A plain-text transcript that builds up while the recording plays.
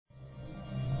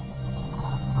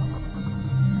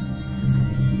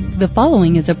The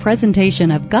following is a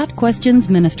presentation of Got Questions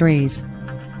Ministries.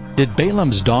 Did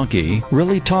Balaam's donkey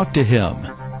really talk to him?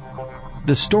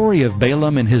 The story of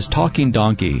Balaam and his talking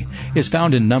donkey is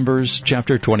found in Numbers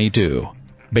chapter 22.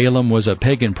 Balaam was a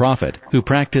pagan prophet who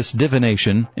practiced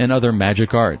divination and other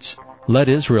magic arts, led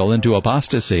Israel into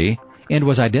apostasy, and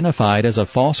was identified as a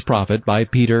false prophet by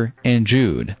Peter and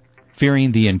Jude.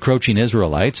 Fearing the encroaching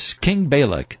Israelites, King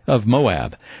Balak of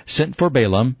Moab sent for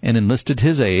Balaam and enlisted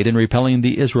his aid in repelling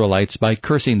the Israelites by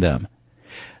cursing them.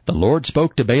 The Lord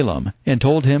spoke to Balaam and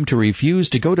told him to refuse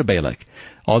to go to Balak,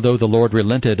 although the Lord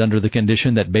relented under the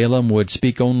condition that Balaam would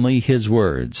speak only his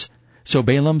words. So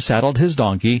Balaam saddled his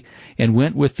donkey and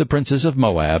went with the princes of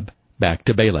Moab back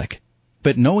to Balak.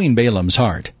 But knowing Balaam's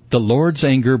heart, the Lord's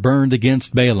anger burned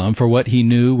against Balaam for what he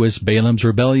knew was Balaam's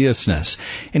rebelliousness,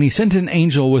 and he sent an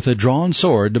angel with a drawn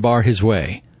sword to bar his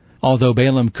way. Although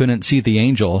Balaam couldn't see the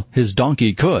angel, his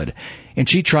donkey could, and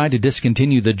she tried to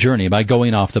discontinue the journey by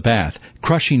going off the path,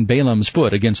 crushing Balaam's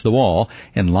foot against the wall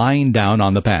and lying down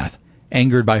on the path.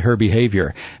 Angered by her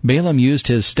behavior, Balaam used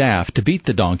his staff to beat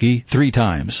the donkey 3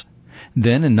 times.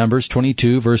 Then in Numbers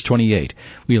 22, verse 28,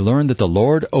 we learn that the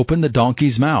Lord opened the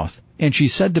donkey's mouth, and she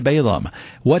said to Balaam,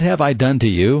 "What have I done to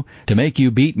you to make you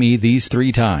beat me these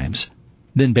 3 times?"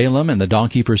 Then Balaam and the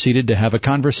donkey proceeded to have a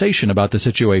conversation about the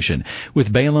situation,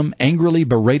 with Balaam angrily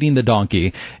berating the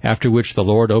donkey, after which the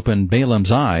Lord opened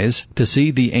Balaam's eyes to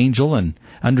see the angel and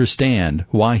understand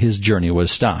why his journey was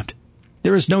stopped.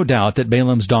 There is no doubt that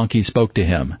Balaam's donkey spoke to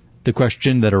him. The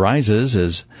question that arises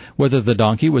is whether the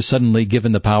donkey was suddenly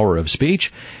given the power of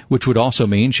speech, which would also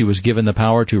mean she was given the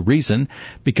power to reason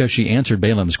because she answered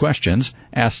Balaam's questions,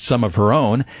 asked some of her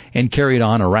own, and carried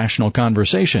on a rational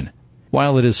conversation.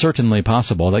 While it is certainly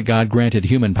possible that God granted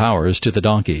human powers to the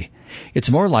donkey,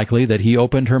 it's more likely that he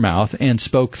opened her mouth and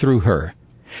spoke through her.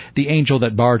 The angel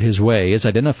that barred his way is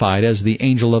identified as the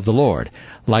angel of the Lord,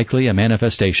 likely a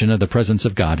manifestation of the presence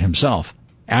of God himself.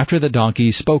 After the donkey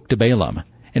spoke to Balaam,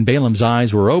 and Balaam's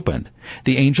eyes were opened,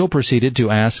 the angel proceeded to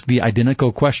ask the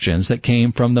identical questions that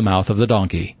came from the mouth of the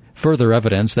donkey, further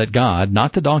evidence that God,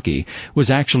 not the donkey, was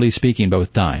actually speaking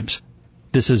both times.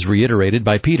 This is reiterated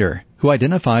by Peter, who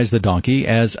identifies the donkey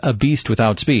as a beast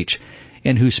without speech,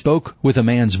 and who spoke with a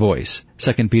man's voice,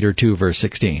 2 Peter 2, verse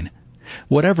 16.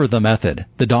 Whatever the method,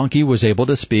 the donkey was able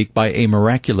to speak by a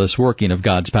miraculous working of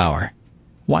God's power.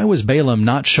 Why was Balaam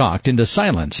not shocked into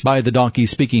silence by the donkey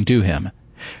speaking to him?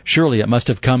 Surely it must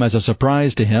have come as a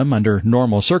surprise to him under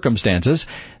normal circumstances.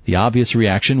 The obvious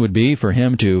reaction would be for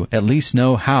him to at least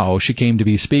know how she came to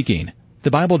be speaking. The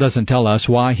Bible doesn't tell us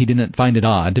why he didn't find it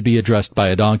odd to be addressed by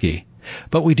a donkey.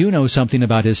 But we do know something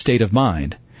about his state of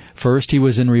mind. First, he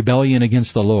was in rebellion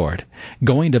against the Lord,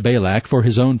 going to Balak for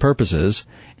his own purposes,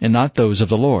 and not those of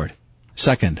the Lord.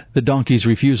 Second, the donkey's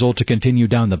refusal to continue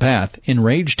down the path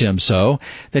enraged him so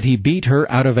that he beat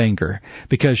her out of anger,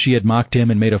 because she had mocked him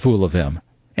and made a fool of him.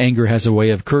 Anger has a way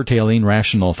of curtailing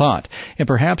rational thought, and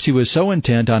perhaps he was so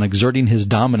intent on exerting his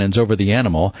dominance over the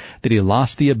animal that he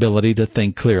lost the ability to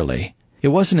think clearly. It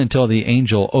wasn't until the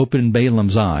angel opened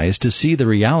Balaam's eyes to see the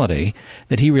reality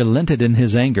that he relented in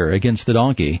his anger against the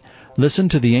donkey,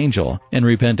 listened to the angel, and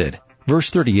repented. Verse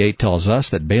 38 tells us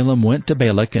that Balaam went to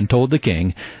Balak and told the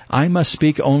king, "I must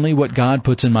speak only what God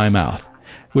puts in my mouth,"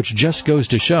 which just goes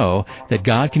to show that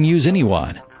God can use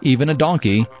anyone, even a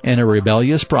donkey and a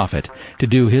rebellious prophet, to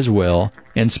do his will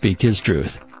and speak his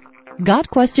truth. Got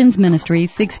Questions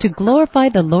Ministries seeks to glorify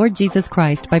the Lord Jesus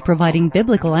Christ by providing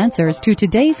biblical answers to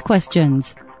today's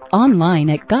questions. Online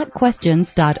at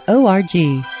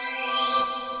GotQuestions.org.